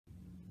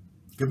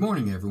Good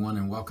morning, everyone,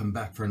 and welcome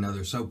back for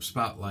another Soap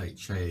Spotlight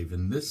shave.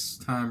 And this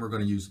time we're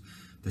going to use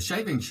the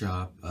Shaving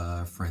Shop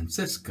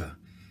Francisca.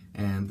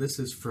 And this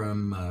is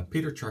from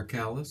Peter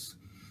Charkalis,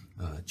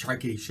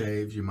 Charky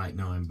Shaves, you might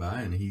know him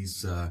by. And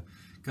he's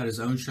got his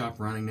own shop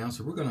running now,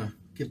 so we're going to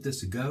give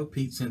this a go.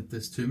 Pete sent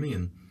this to me,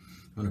 and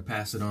I'm going to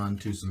pass it on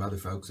to some other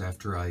folks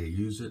after I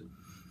use it.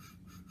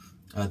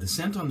 The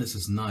scent on this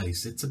is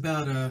nice. It's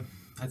about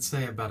I'd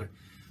say about a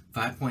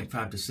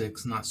 5.5 to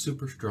 6, not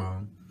super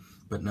strong,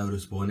 but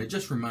noticeable, and it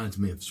just reminds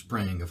me of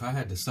spring. If I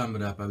had to sum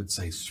it up, I would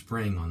say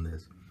spring on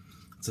this.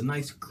 It's a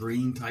nice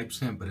green type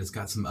scent, but it's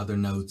got some other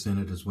notes in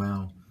it as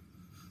well.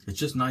 It's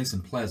just nice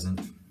and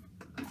pleasant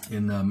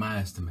in my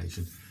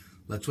estimation.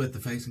 Let's wet the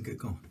face and get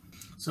going.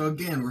 So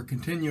again, we're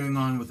continuing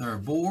on with our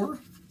boar,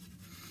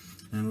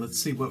 and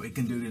let's see what we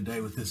can do today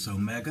with this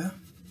Omega.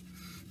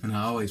 And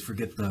I always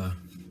forget the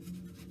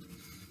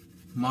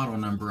model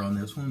number on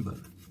this one, but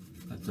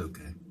that's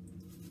okay.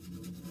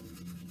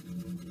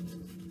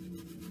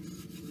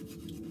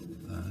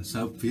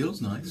 Soap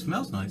feels nice,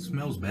 smells nice,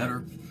 smells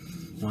better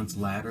once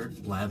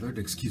lathered,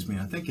 excuse me.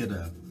 I think it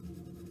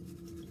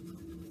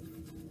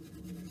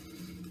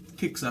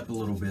kicks up a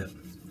little bit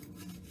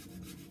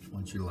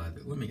once you lather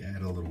it. Let me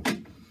add a little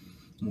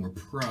more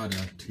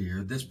product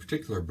here. This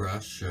particular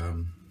brush,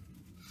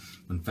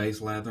 when face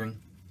lathering,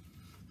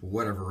 for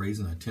whatever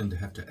reason, I tend to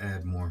have to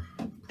add more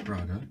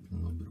product, a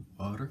little bit of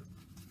water.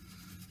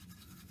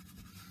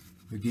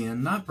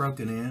 Again, not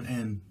broken in,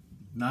 and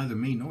neither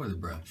me nor the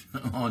brush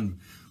on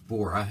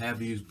boar. I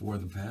have used boar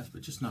in the past,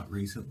 but just not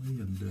recently,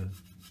 and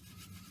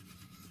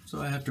so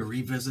I have to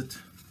revisit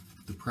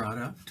the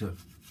product to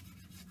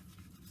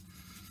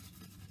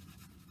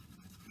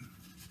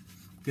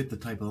get the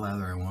type of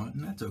lather I want,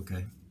 and that's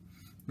okay.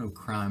 No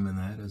crime in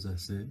that, as I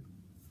said.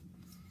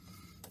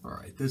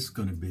 Alright, this is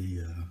going to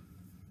be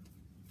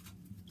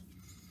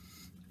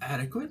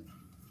adequate.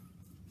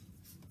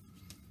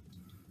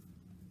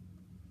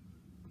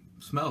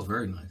 Smells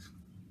very nice.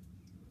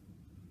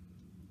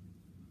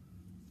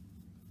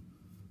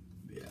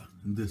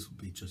 And this will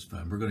be just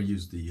fine. We're going to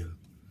use the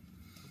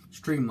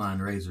Streamline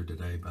razor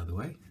today, by the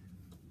way.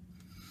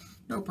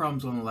 No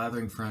problems on the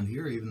lathering front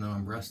here, even though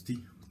I'm rusty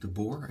with the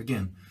boar.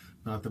 Again,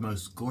 not the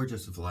most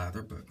gorgeous of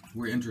lather, but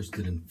we're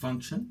interested in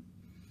function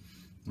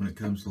when it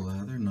comes to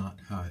lather, not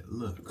how it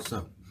looks.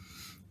 So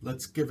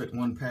let's give it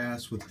one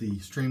pass with the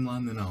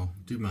Streamline, then I'll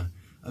do my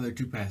other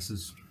two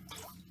passes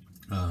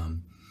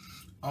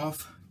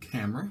off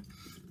camera.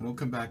 And we'll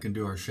come back and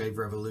do our Shave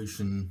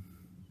Revolution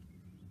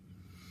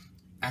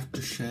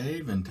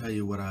aftershave and tell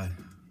you what I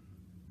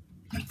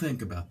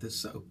think about this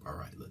soap.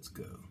 Alright, let's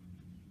go.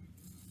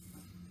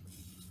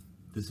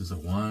 This is a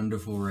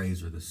wonderful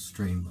razor, this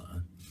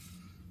Streamline.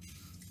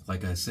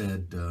 Like I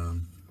said,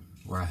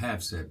 or I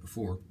have said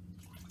before,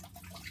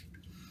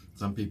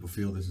 some people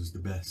feel this is the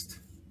best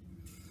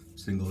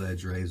single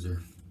edge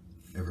razor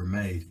ever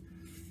made.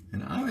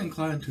 And I'm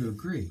inclined to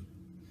agree,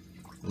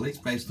 at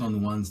least based on the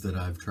ones that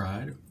I've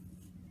tried.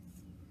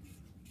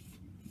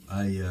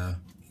 I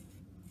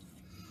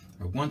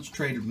once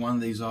traded one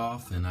of these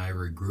off, and I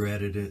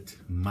regretted it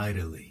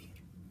mightily,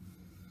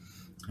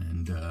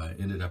 and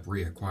ended up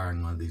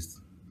reacquiring one of these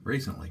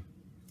recently.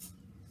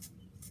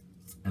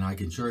 And I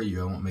can assure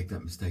you I won't make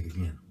that mistake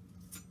again.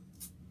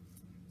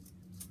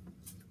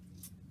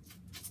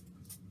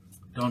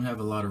 Don't have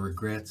a lot of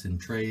regrets in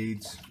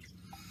trades,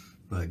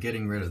 but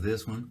getting rid of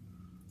this one,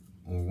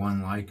 or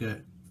one like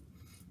it,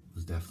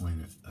 was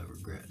definitely a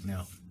regret.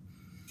 Now,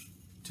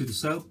 to the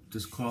soap,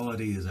 this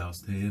quality is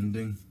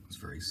outstanding. It's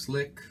very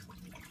slick.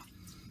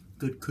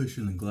 Good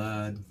cushion and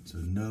glide, so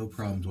no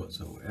problems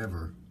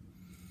whatsoever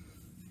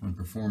on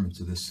performance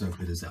of this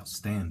soap. It is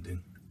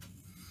outstanding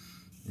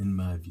in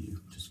my view.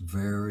 Just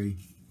very,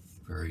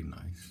 very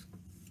nice.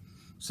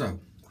 So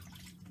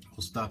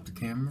we'll stop the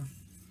camera,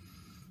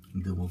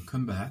 and then we'll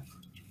come back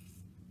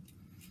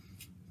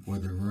for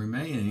the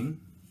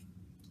remaining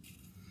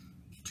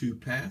two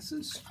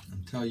passes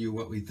and tell you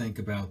what we think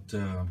about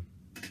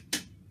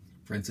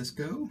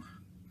Francisco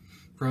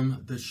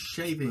from the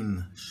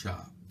Shaving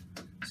Shop.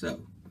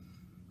 So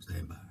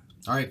stand by.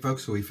 Alright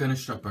folks, so we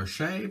finished up our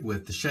shave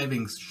with the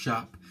Shaving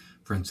Shop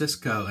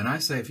Francisco, and I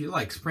say if you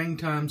like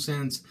springtime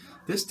scents,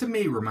 this to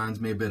me reminds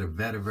me a bit of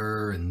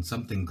vetiver and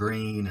something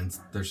green, and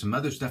there's some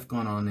other stuff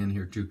going on in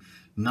here too.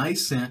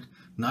 Nice scent,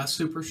 not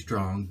super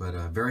strong, but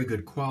very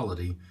good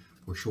quality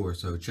for sure.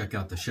 So check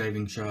out the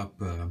Shaving Shop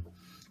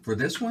for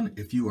this one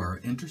if you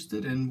are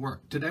interested in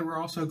work. Today we're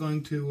also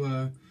going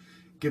to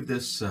give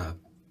this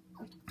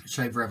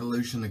Shave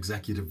Revolution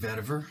Executive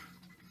Vetiver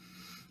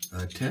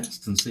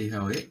test and see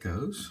how it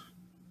goes.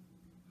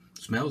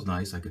 Smells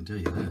nice, I can tell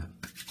you that.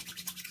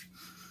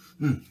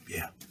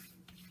 Yeah,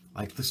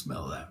 like the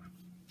smell of that.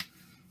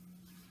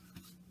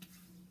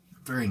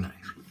 Very nice,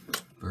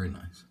 very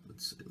nice.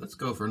 Let's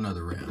go for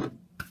another round.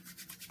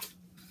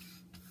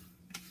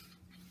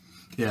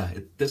 Yeah,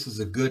 this is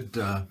a good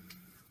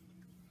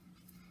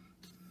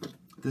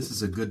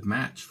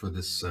match for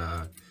this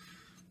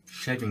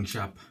Shaving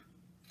Shop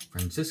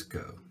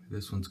Francisco.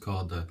 This one's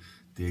called the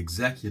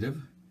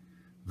Executive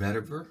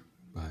Vetiver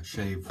by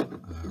Shave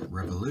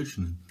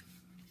Revolution.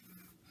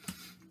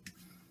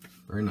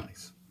 Very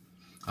nice.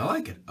 I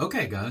like it.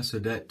 Okay, guys, so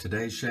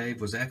today's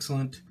shave was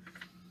excellent.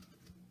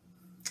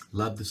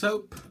 Love the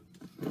soap.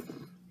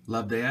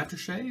 Love the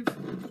aftershave.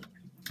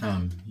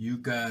 You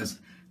guys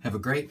have a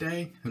great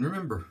day. And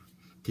remember,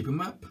 keep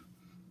them up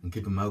and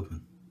keep them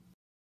open.